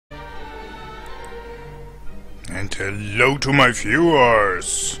And hello to my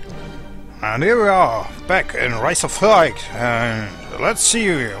viewers! And here we are, back in Rise of Flight, and let's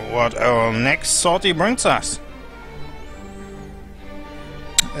see what our next sortie brings us.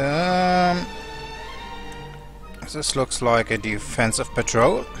 This looks like a defensive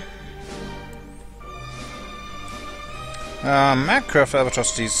patrol. Aircraft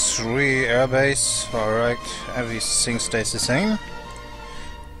Albatros D3 airbase, alright, everything stays the same.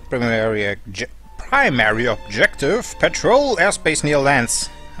 Primary objective, patrol airspace near lands.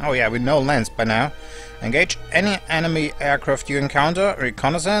 Oh yeah, we know lands by now. Engage any enemy aircraft you encounter,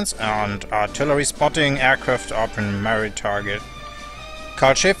 reconnaissance and artillery spotting aircraft or primary target.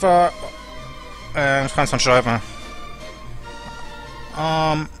 Karl Schäfer and Franz von Richthofen.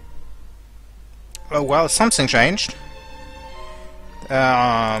 Oh well, something changed.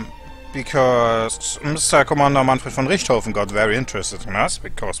 Because Mr. Commander Manfred von Richthofen got very interested in us,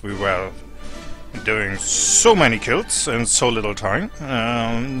 because we were doing so many kills in so little time.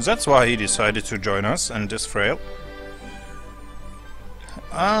 That's why he decided to join us in this frail.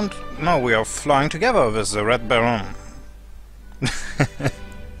 And now we are flying together with the Red Baron.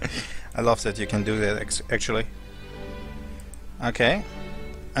 I love that you can do that actually. Okay,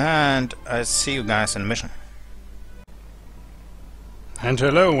 and I see you guys in mission. And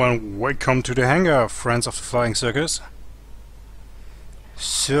hello and welcome to the hangar, friends of the Flying Circus.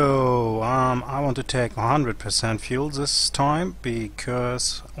 So, I want to take 100% fuel this time,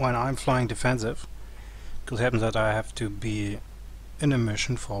 because when I'm flying defensive, it could happen that I have to be in a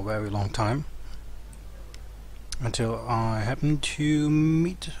mission for a very long time, until I happen to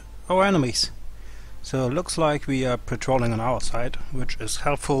meet our enemies. So it looks like we are patrolling on our side, which is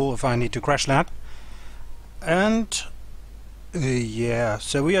helpful if I need to crash land. And yeah,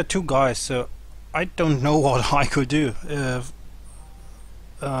 so we are two guys, so I don't know what I could do if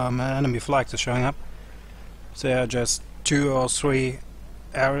an enemy flag is showing up. There are just 2 or 3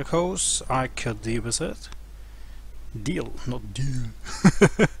 arrows, I could deal with it. Deal, not deal.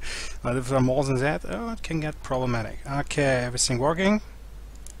 But if there are more than that, oh, it can get problematic. Okay, everything working.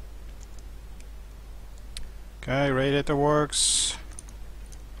 Okay, radiator works.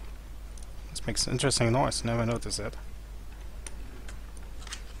 This makes an interesting noise, never noticed that.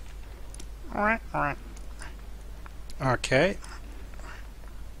 Alright. Okay.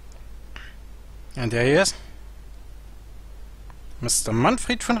 And there he is. Mr.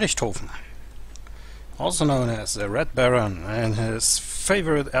 Manfred von Richthofen. Also known as the Red Baron, and his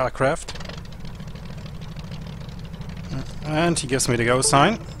favorite aircraft. And he gives me the go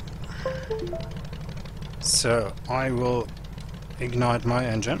sign. So I will ignite my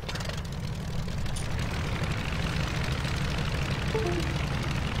engine.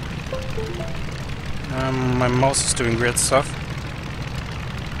 My mouse is doing weird stuff.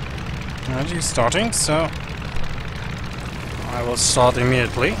 And he's starting, so I will start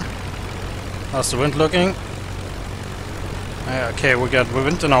immediately. How's the wind looking? Okay, we got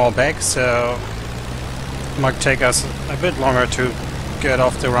wind in our back, so it might take us a bit longer to get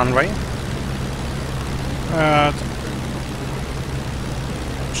off the runway.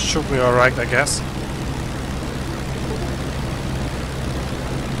 Should be alright, I guess.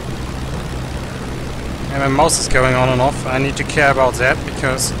 And my mouse is going on and off. I need to care about that,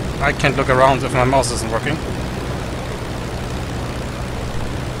 because I can't look around if my mouse isn't working.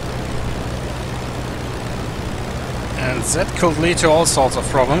 And that could lead to all sorts of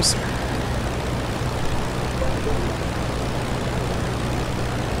problems.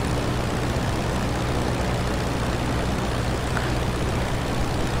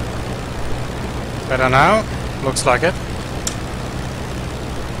 Better now? Looks like it.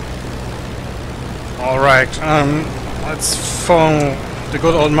 Alright, let's phone the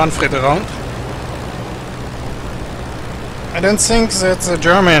good old Manfred around. I don't think that the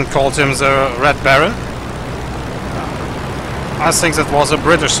German called him the Red Baron. I think that was a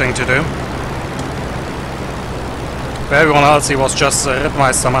British thing to do. For everyone else, he was just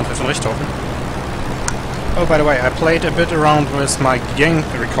Rittmeister Manfred von Richthofen. Oh, by the way, I played a bit around with my game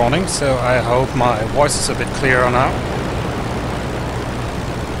recording, so I hope my voice is a bit clearer now.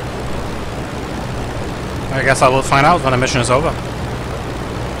 I guess I will find out when the mission is over.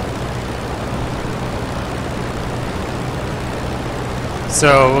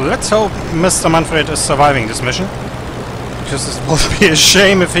 So let's hope Mr. Manfred is surviving this mission, because it will be a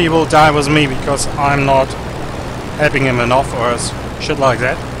shame if he will die with me, because I'm not helping him enough or shit like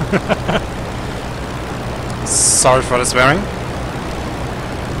that. Sorry for the swearing.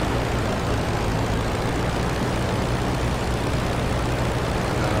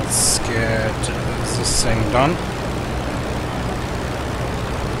 Let's get this thing done.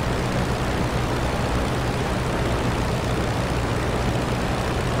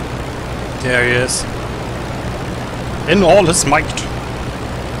 There he is. In all his might.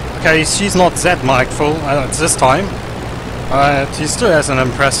 Okay, she's not that mightful at this time. He still has an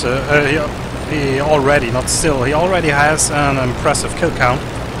impressive... he already has an impressive kill count.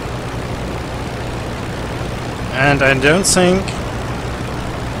 And I don't think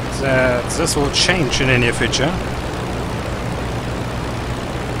that this will change in the near future.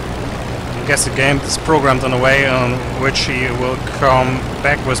 I guess the game is programmed in a way on which he will come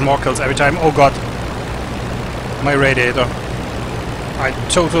back with more kills every time. Oh god, my radiator. I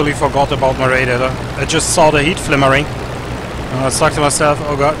totally forgot about my radiator. I just saw the heat flimmering. And I was like to myself,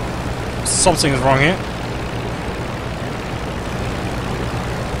 oh god, something is wrong here.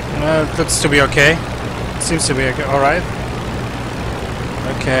 It looks to be okay. Seems to be okay. Alright.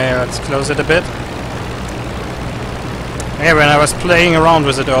 Okay, let's close it a bit. Yeah, when I was playing around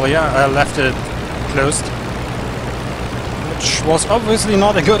with it earlier, I left it closed. Which was obviously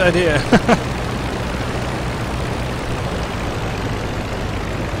not a good idea.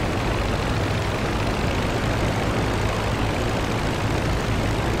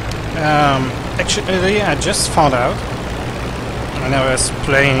 Actually, I just found out, when I was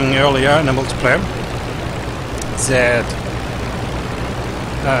playing earlier in the multiplayer, that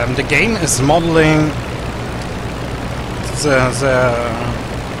the game is modeling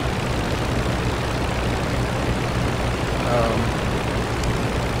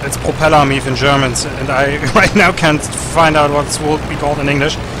it's propeller meaf in German, and I right now can't find out what it would be called in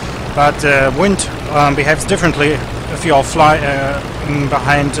English. But wind behaves differently if you are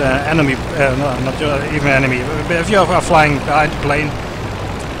behind enemy, not even enemy. If you are flying behind a plane,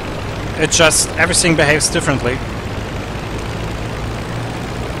 it just everything behaves differently.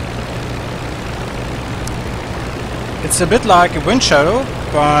 It's a bit like a wind shadow,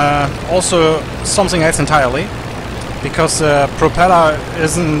 but also something else entirely. Because the propeller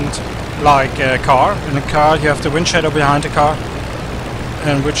isn't like a car. In a car you have the wind shadow behind the car,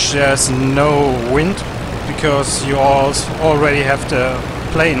 in which there's no wind, because you already have the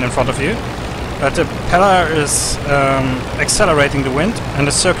plane in front of you. But the propeller is accelerating the wind in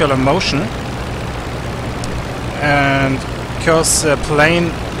a circular motion, and because the plane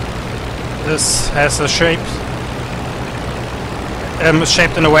has a shape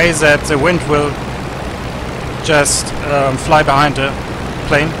shaped in a way that the wind will just fly behind the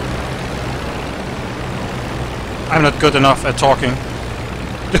plane. I'm not good enough at talking.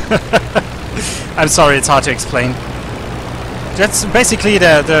 I'm sorry, it's hard to explain. That's basically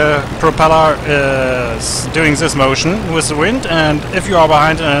the propeller is doing this motion with the wind, and if you are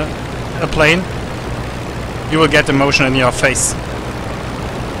behind a plane, you will get the motion in your face.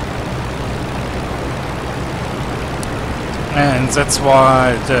 And that's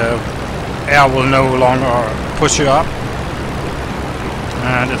why the air will no longer push you up,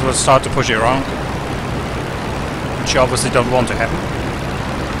 and it will start to push you around, which you obviously don't want to happen.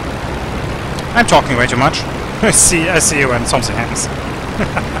 I'm talking way too much. I see you when something happens.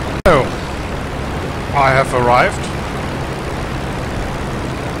 So, I have arrived.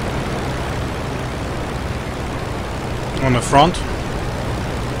 On the front.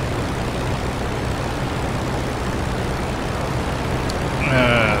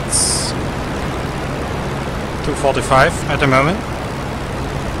 It's 2:45 at the moment.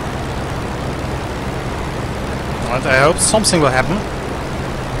 But I hope something will happen,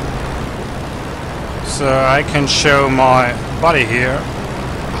 so I can show my body here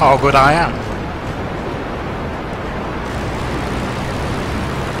how good I am.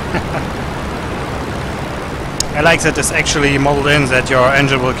 I like that it's actually modeled in that your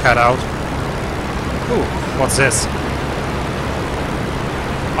engine will cut out. Ooh, what's this?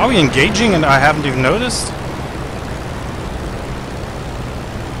 Are we engaging and I haven't even noticed?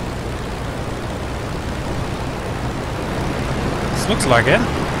 This looks like it.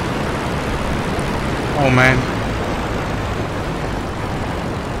 Oh man.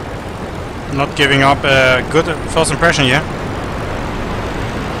 Not giving up a good first impression here.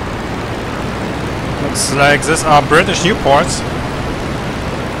 Looks like these are British Newports,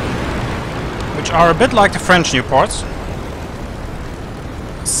 which are a bit like the French Newports.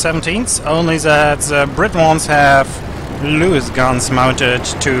 17s, only that the Brit ones have Lewis guns mounted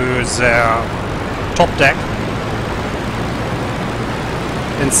to their top deck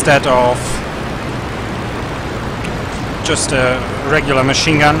instead of just a regular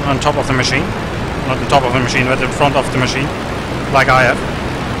machine gun on top of the machine. Not on top of the machine, but in front of the machine, like I have.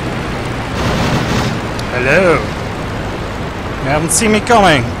 Hello! You haven't seen me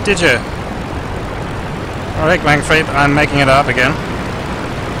coming, did you? Alright, Manfred, I'm making it up again.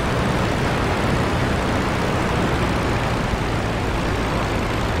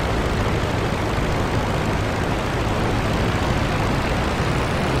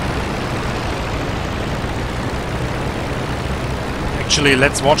 Actually,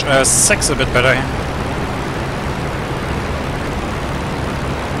 let's watch a 6 a bit better.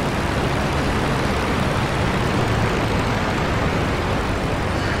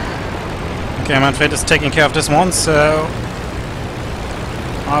 Okay, Manfred is taking care of this one, so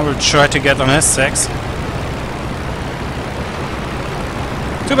I will try to get on his 6.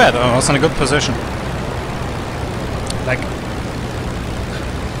 Too bad, I was in a good position. Like,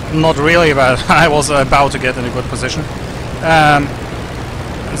 not really, but I was about to get in a good position.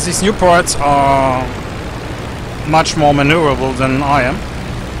 These new ports are much more maneuverable than I am.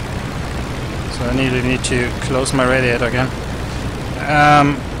 So I need to close my radiator again.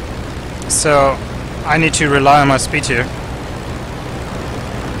 So I need to rely on my speed here.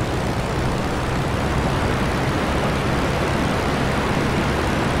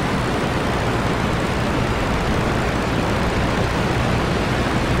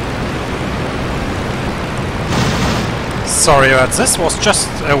 Sorry, but this was just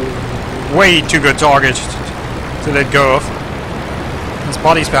a way too good target to let go of. His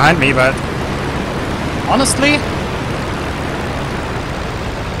body's behind me, but honestly,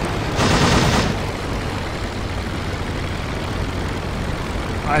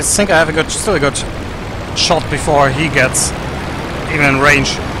 I think I have still a good shot before he gets even in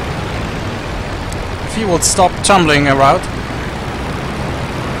range. If he would stop tumbling around,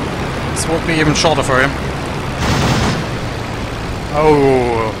 this would be even shorter for him.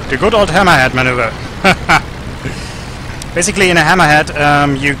 Oh, the good old hammerhead maneuver. Basically, in a hammerhead,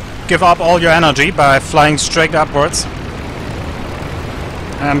 you give up all your energy by flying straight upwards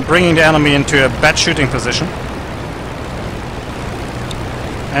and bringing the enemy into a bad shooting position,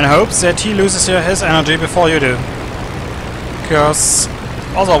 and hopes that he loses his energy before you do, because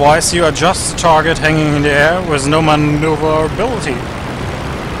otherwise you are just a target hanging in the air with no maneuverability,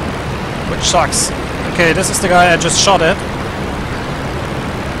 which sucks. Okay, this is the guy I just shot at.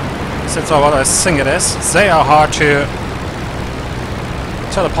 That's what I think it is. They are hard to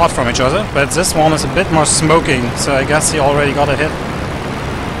tell apart from each other, but this one is a bit more smoking, so I guess he already got a hit.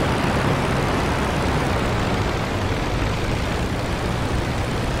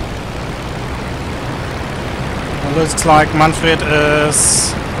 It looks like Manfred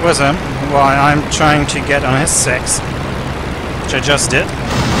is with him, while I'm trying to get on his 6, which I just did.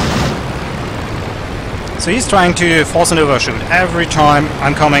 So he's trying to force an overshoot every time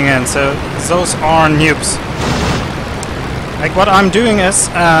I'm coming in, so those are noobs. Like, what I'm doing is,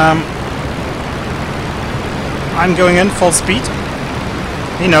 I'm going in full speed.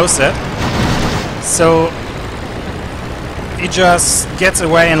 He knows that. So he just gets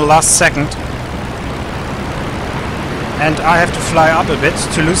away in the last second. And I have to fly up a bit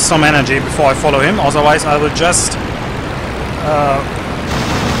to lose some energy before I follow him, otherwise I will just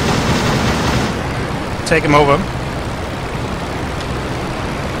take him over,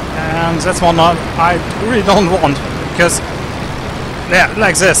 and that's what I really don't want, because yeah,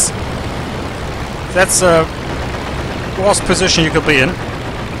 like this, that's the worst position you could be in.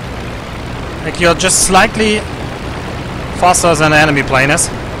 Like, you're just slightly faster than the enemy plane is,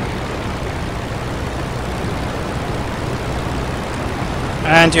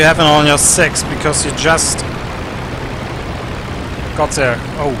 and you have it on your 6 because you just got there.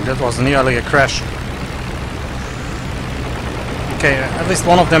 Oh, that was nearly a crash. Okay, at least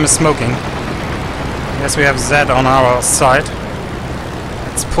one of them is smoking. Yes, we have Z on our side.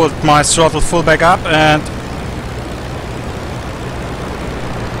 Let's put my throttle full back up and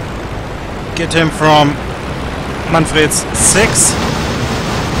get him from Manfred's 6.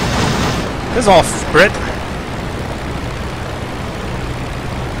 Piss off, Brit.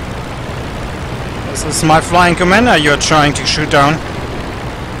 This is my flying commander you're trying to shoot down.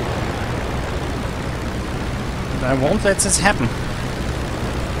 I won't let this happen.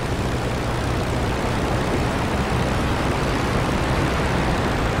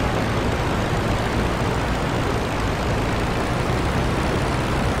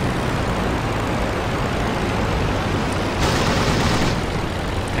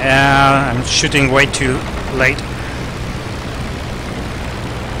 I'm shooting way too late.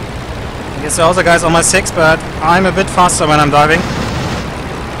 I guess the other guy's on my 6, but I'm a bit faster when I'm diving.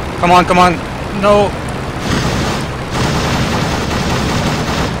 Come on, come on. No.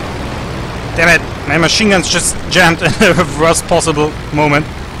 Damn it. My machine gun's just jammed in the worst possible moment.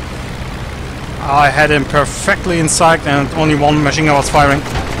 I had him perfectly in sight and only one machine gun was firing.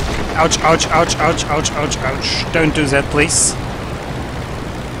 Ouch, ouch, ouch, ouch, ouch, ouch, ouch. Don't do that, please.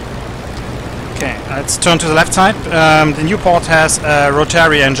 Okay, let's turn to the left side. The new port has a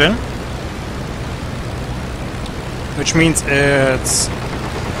rotary engine, which means it's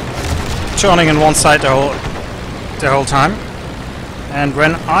turning on one side the whole time. And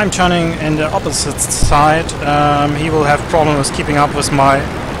when I'm turning in the opposite side, he will have problems keeping up with my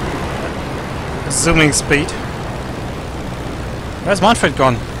zooming speed. Where's Manfred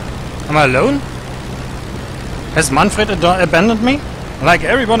gone? Am I alone? Has Manfred abandoned me? Like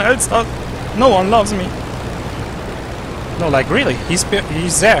everyone else does. No one loves me. No, like really, he's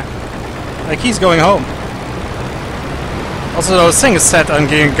there. Like he's going home. Also, the thing is set on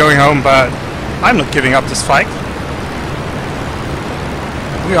going home, but I'm not giving up this fight.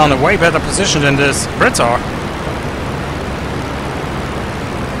 We are in a way better position than this Brits are.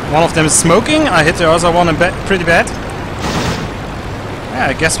 One of them is smoking. I hit the other one pretty bad. Yeah,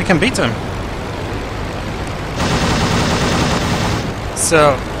 I guess we can beat them.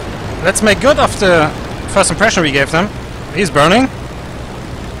 So, let's make good of the first impression we gave them. He's burning.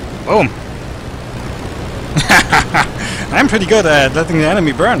 Boom. I'm pretty good at letting the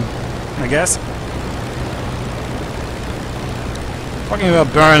enemy burn, I guess. Talking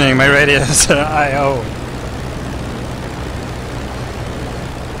about burning, my radius IO.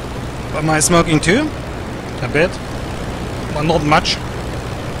 Am I smoking too? A bit. Well, not much.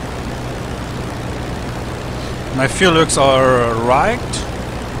 My fuel looks are right.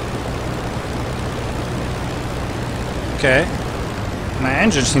 Okay. My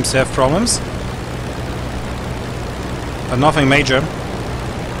engine seems to have problems. But nothing major.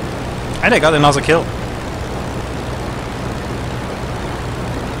 And I got another kill.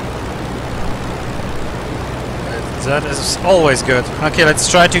 That is always good. Okay, let's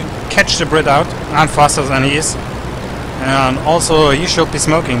try to catch the Brit out. I'm faster than he is. And also, he should be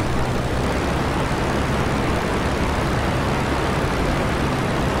smoking.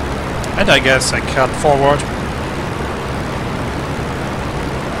 And I guess I cut forward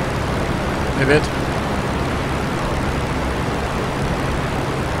a bit.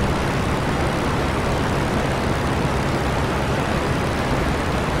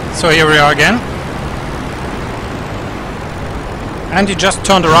 So here we are again. And he just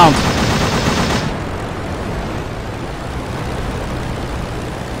turned around.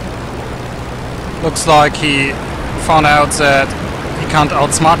 Looks like he found out that he can't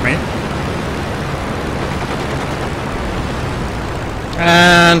outsmart me.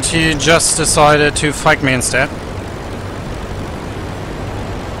 And he just decided to fight me instead.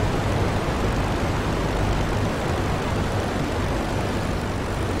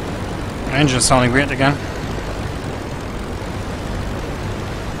 My engine's sounding weird again.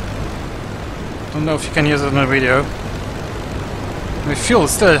 Don't know if you can hear that in the video. My fuel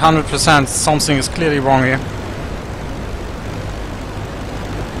is still at 100%. Something is clearly wrong here.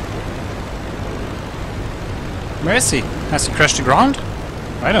 Where is he? Has he crashed the ground?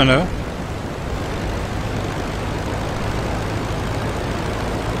 I don't know.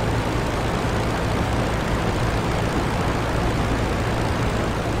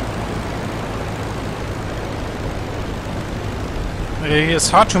 It's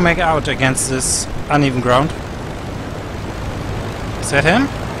hard to make out against this uneven ground. Is that him?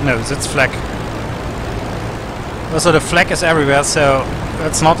 No, that's Fleck. Also, the Fleck is everywhere, so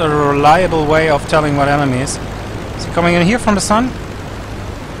that's not a reliable way of telling what enemy is. Is he coming in here from the sun?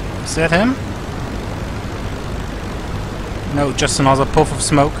 Is that him? No, just another puff of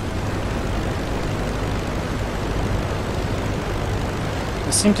smoke.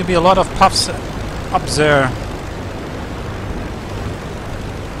 There seem to be a lot of puffs up there.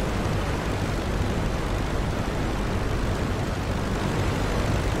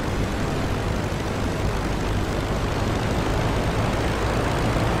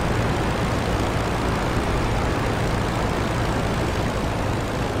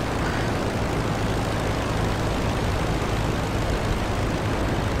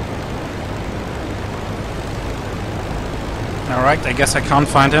 Alright, I guess I can't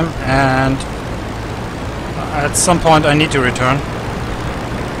find him, and at some point I need to return.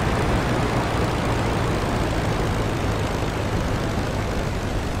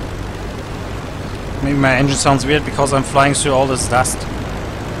 Maybe my engine sounds weird because I'm flying through all this dust.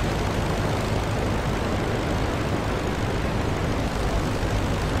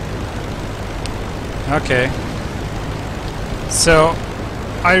 Okay. So,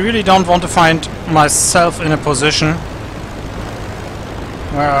 I really don't want to find myself in a position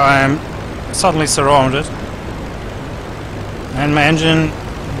where I'm suddenly surrounded. And my engine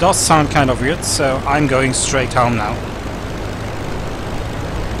does sound kind of weird, so I'm going straight home now.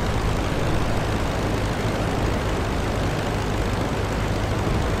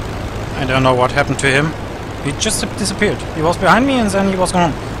 I don't know what happened to him. He just disappeared. He was behind me and then he was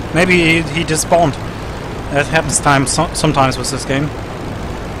gone. Maybe he despawned. That happens sometimes with this game.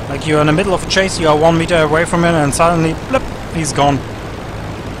 Like you're in the middle of a chase, you are 1 meter away from him and suddenly, blip, he's gone.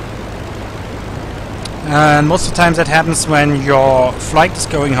 And most of the time that happens when your flight is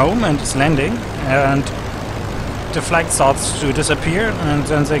going home and is landing, and the flag starts to disappear, and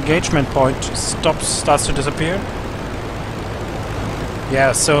then the engagement point starts to disappear.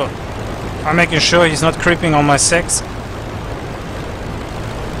 Yeah, so I'm making sure he's not creeping on my 6.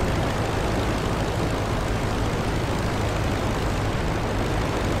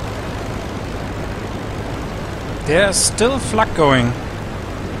 There's still flak going.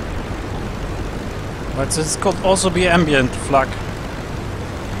 But this could also be ambient flak.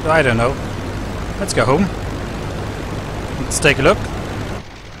 I don't know. Let's go home. Let's take a look.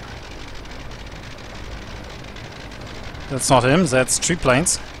 That's not him, that's 3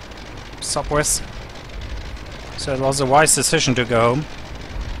 planes. Southwest. So it was a wise decision to go home.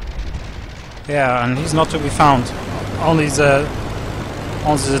 Yeah, and he's not to be found. Only the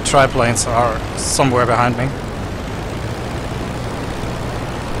triplanes are somewhere behind me.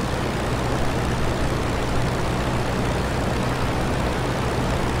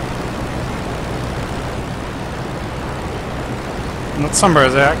 Not somewhere,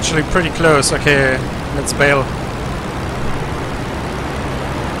 they're actually pretty close. Okay, let's bail.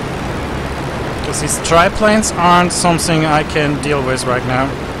 Because these triplanes aren't something I can deal with right now.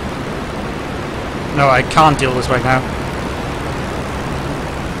 No, I can't deal with right now.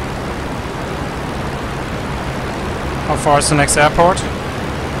 How far is the next airport?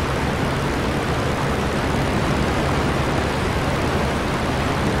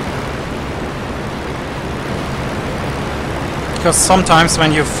 Because sometimes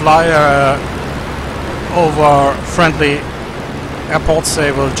when you fly over friendly airports,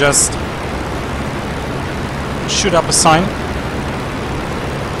 they will just shoot up a sign.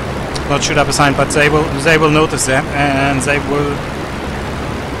 Not shoot up a sign, but they will notice them, and they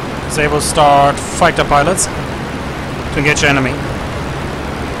will start fighter pilots to engage the enemy.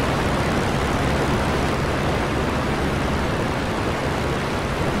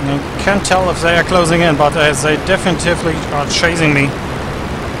 I can't tell if they are closing in, but they definitively are chasing me.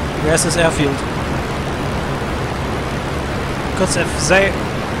 Where's this airfield? Because if they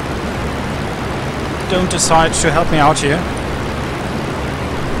don't decide to help me out here,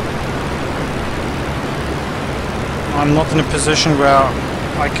 I'm not in a position where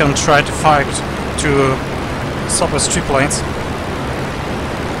I can try to fight to stop with 3 planes.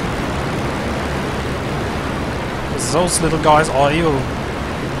 Those little guys are evil.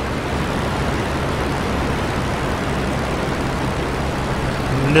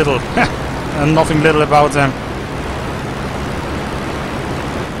 Little. And nothing little about them.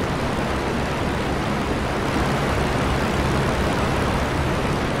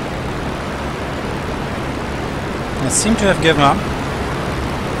 I seem to have given up.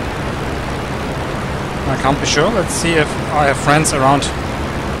 I can't be sure. Let's see if I have friends around.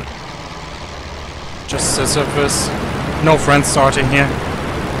 Just as if there's no friends starting here.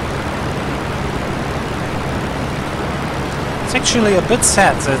 It's actually a bit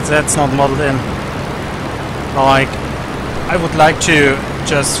sad that that's not modeled in. Like, I would like to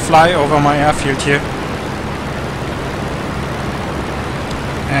just fly over my airfield here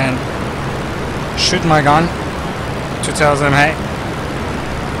and shoot my gun to tell them, hey,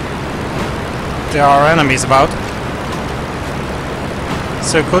 there are enemies about.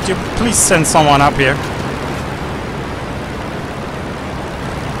 So could you please send someone up here?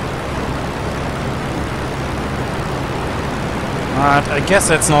 But I guess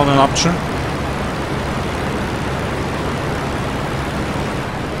that's not an option.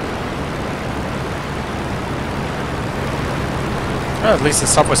 Well, at least the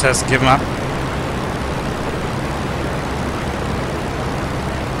Southwest has given up.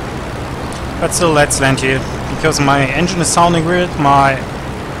 But still, let's land here. Because my engine is sounding weird, my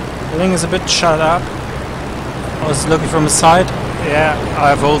wing is a bit shut up. I was looking from the side. Yeah, I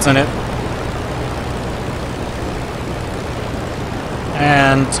have holes in it.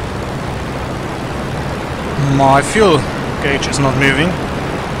 And my fuel gauge is not moving.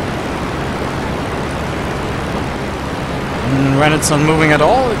 And when it's not moving at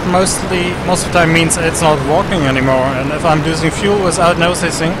all, it most of the time means it's not working anymore. And if I'm losing fuel without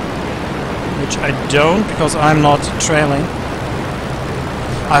noticing, which I don't because I'm not trailing,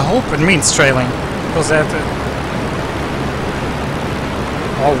 I hope it means trailing, because that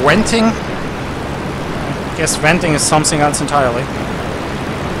or venting. I guess venting is something else entirely.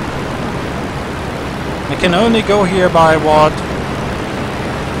 I can only go here by what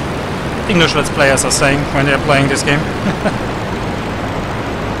English Let's Players are saying when they're playing this game.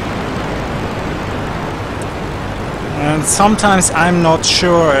 And sometimes I'm not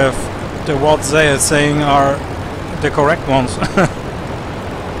sure if the words they are saying are the correct ones.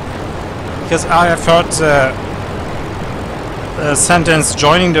 Because I have heard the sentence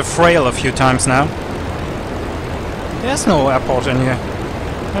joining the frail a few times now. There's no airport in here.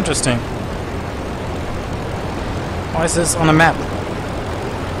 Interesting. Why is this on a map?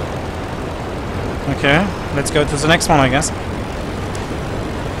 Okay, let's go to the next one, I guess.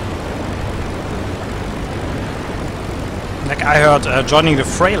 Like, I heard joining the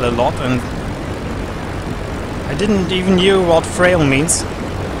frail a lot, and I didn't even knew what frail means.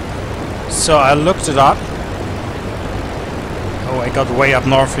 So I looked it up. Oh, I got way up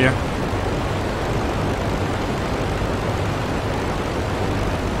north here.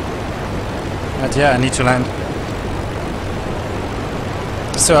 But yeah, I need to land.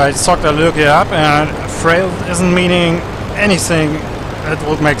 So I started to look it up, and frail isn't meaning anything that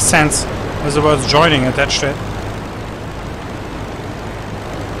would make sense with the word joining attached to it.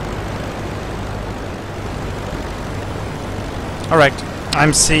 Alright,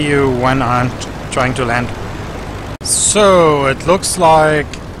 I'm see you when I'm trying to land. So it looks like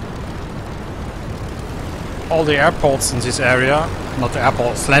all the airports in this area, not the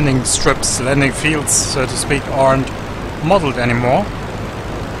airports, landing strips, landing fields, so to speak, aren't modeled anymore.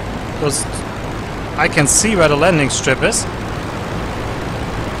 Because I can see where the landing strip is,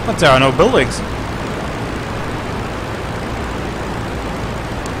 but there are no buildings.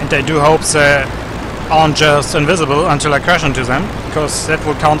 And I do hope they aren't just invisible until I crash into them, because that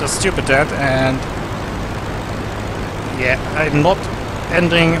would count as stupid death, and yeah, I'm not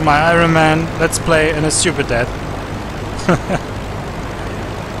ending my Iron Man Let's Play in a stupid death.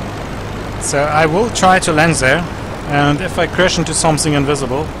 So I will try to land there, and if I crash into something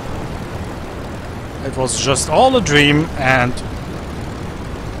invisible, it was just all a dream. And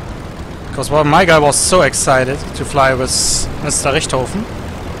because well, my guy was so excited to fly with Mr. Richthofen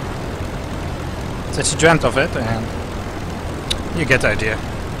that he dreamt of it, and you get the idea.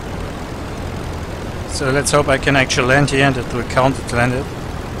 So let's hope I can actually land here and it will count it landed.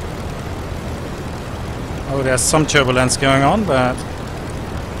 Oh, there's some turbulence going on, but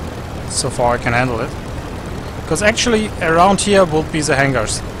so far I can handle it. Because actually around here would be the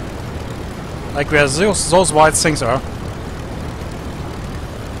hangars. Like where those white things are.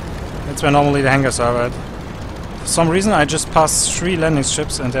 That's where normally the hangars are, but for some reason I just passed 3 landing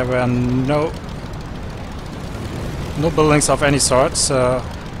strips and there were no buildings of any sort, so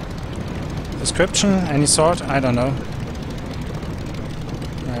description, any sort, I don't know.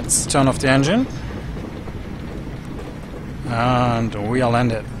 Let's turn off the engine. And we are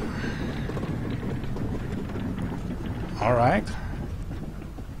landed. Alright.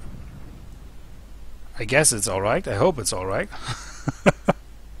 I guess it's alright, I hope it's alright.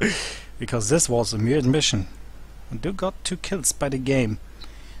 Because this was a weird mission. I do got 2 kills by the game.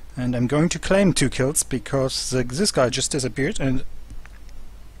 And I'm going to claim 2 kills because this guy just disappeared, and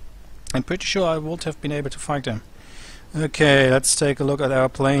I'm pretty sure I would have been able to find him. Okay, let's take a look at our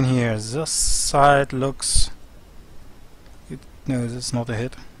plane here. This side looks... No, this is not a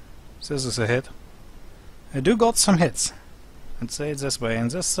hit. This is a hit. I do got some hits. Let's say it this way.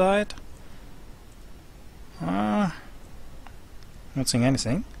 And this side... not seeing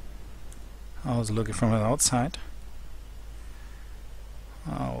anything. I was looking from the outside.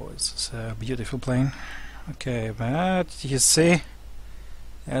 Oh, it's a beautiful plane. Okay, but you see,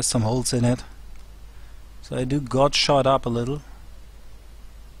 there's some holes in it. So I do got shot up a little.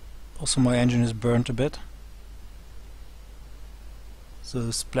 Also my engine is burnt a bit. So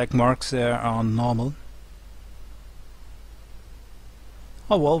those black marks there are normal.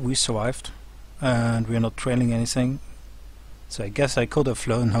 Oh well, we survived. And we're not trailing anything. So I guess I could have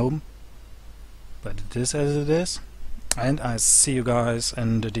flown home. But it is as it is. And I see you guys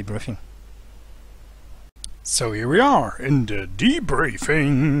in the debriefing. So here we are in the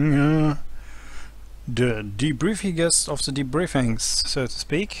debriefing. The debriefingest of the debriefings, so to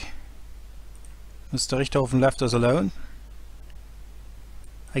speak. Mr. Richthofen left us alone.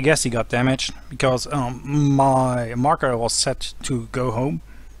 I guess he got damaged because my marker was set to go home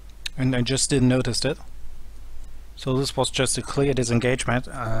and I just didn't notice it. So this was just a clear disengagement,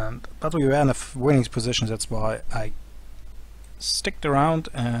 but we were in a winning position, that's why I sticked around,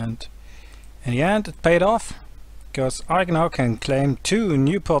 and in the end it paid off because I now can claim 2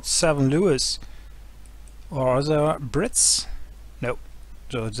 Newport 7 Lewis. Or are there Brits? No.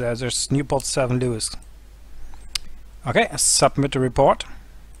 So there's Newport 7 Lewis. Okay, submit the report.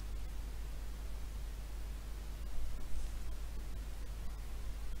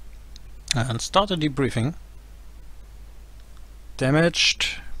 And start the debriefing.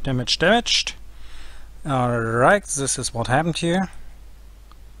 Damaged, damaged, damaged. Alright, this is what happened here.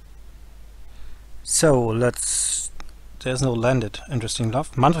 So let's there's no landed, interesting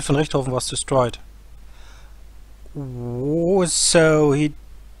enough. Manfred von Richthofen was destroyed. Oh, so he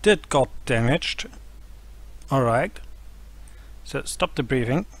did got damaged. Alright. So stop the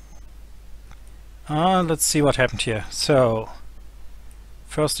briefing. Let's see what happened here. So,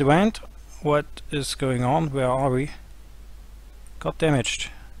 first event. What is going on? Where are we? Got damaged.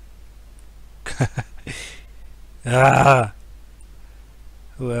 Ah!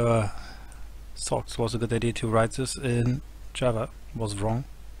 Whoever thought it was a good idea to write this in Java was wrong.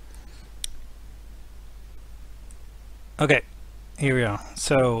 Okay, here we are.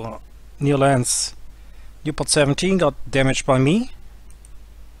 So, Near Lands, Newport 17 got damaged by me.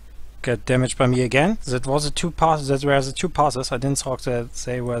 Got damaged by me again. That was a 2 passes. That were the 2 passes. I didn't thought that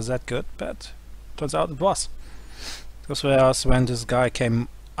they were that good, but turns out it was. This was when this guy came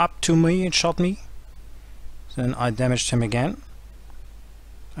up to me and shot me. Then I damaged him again.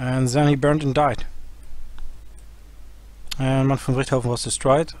 And then he burned and died. And Manfred von Richthofen was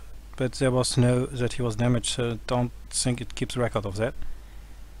destroyed, but there was no that he was damaged, so don't think it keeps record of that.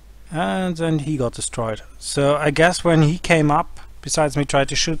 And then he got destroyed. So I guess when he came up, besides me tried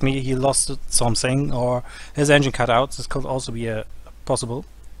to shoot me, he lost something, or his engine cut out. This could also be possible,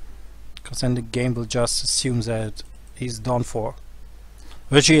 because then the game will just assume that he's done for.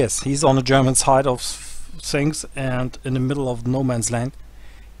 Which he is. He's on the German side of things and in the middle of no man's land.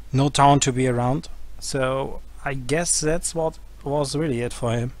 No town to be around. So I guess that's what was really it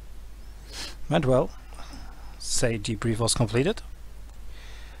for him. Went well. Say debrief was completed.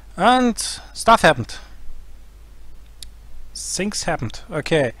 And stuff happened. Things happened.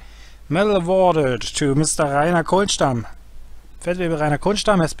 Okay. Medal awarded to Mr. Rainer Kohlstamm. Feldwebel Rainer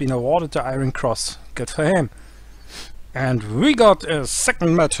Kohlstamm has been awarded the Iron Cross. Good for him. And we got a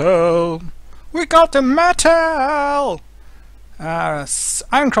second medal. We got the medal!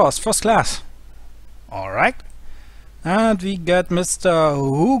 Iron Cross, first class. Alright. And we got Mr.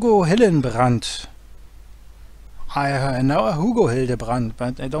 Hugo Hillenbrand. I know a Hugo Hildebrand,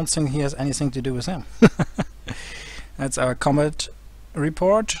 but I don't think he has anything to do with him. That's our combat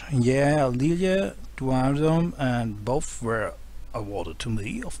report. Yeah, Lilia, Duardum, and both were awarded to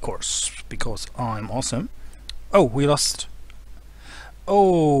me, of course, because I'm awesome. Oh, we lost.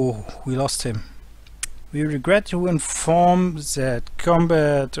 Oh, we lost him. We regret to inform that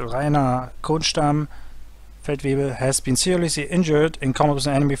combat Rainer Kohlstamm Feldwebel has been seriously injured in combat with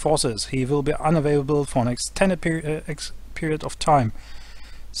enemy forces. He will be unavailable for an extended period of time.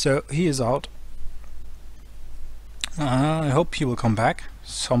 So he is out. I hope he will come back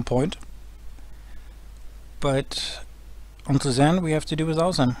some point. But until then we have to do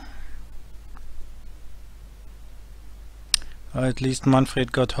without him. At least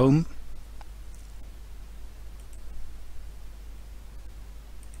Manfred got home.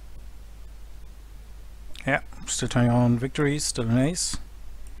 Yeah, still turning on victories, still an ace.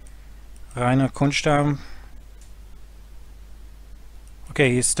 Rainer Kohlstamm.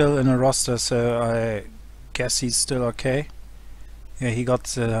 Okay, he's still in a roster, so I guess he's still okay. Yeah, he got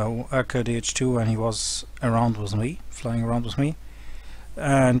RKDH2 and he was around with me, flying around with me.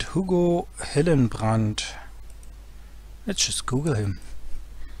 And Hugo Hillenbrand. Let's just Google him.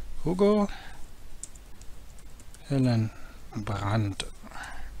 Hugo Hillenbrand.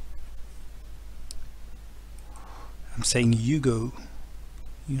 I'm saying Hugo.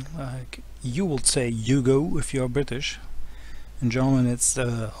 You would say Hugo if you're British. In German it's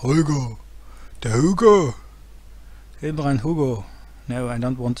Hugo. The Hugo. Hillenbrand Hugo. No, I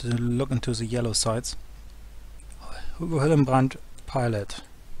don't want to look into the yellow sides. Hugo Hillenbrand pilot.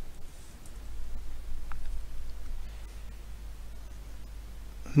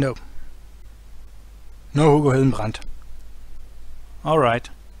 No. No Hugo Hillenbrand. Alright.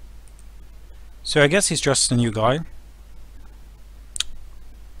 So I guess he's just a new guy.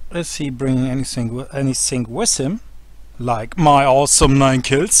 Is he bringing anything with him? Like my awesome 9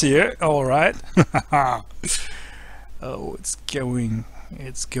 kills here. Alright. Oh, it's going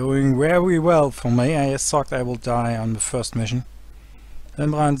very well for me. I thought I will die on the first mission.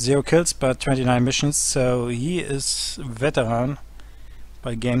 Hillenbrand 0 kills but 29 missions, so he is veteran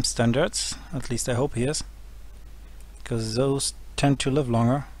by game standards. At least I hope he is, because those tend to live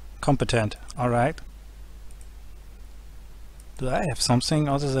longer. Competent. Alright. Do I have something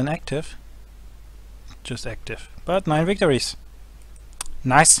other than active? Just active. But 9 victories.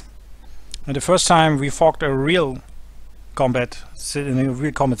 Nice. And the first time we fought a real combat, in a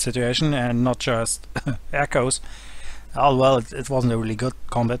real combat situation and not just echoes. Oh well, it wasn't a really good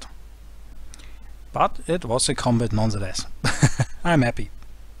combat. But it was a combat nonetheless. I'm happy.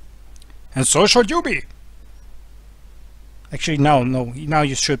 And so should you be. Actually, no, now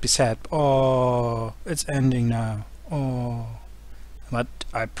you should be sad. Oh, it's ending now. Oh, but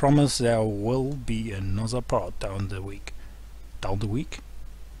I promise there will be another part down the week. Down the week?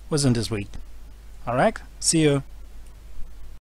 Within this week. Alright, see you.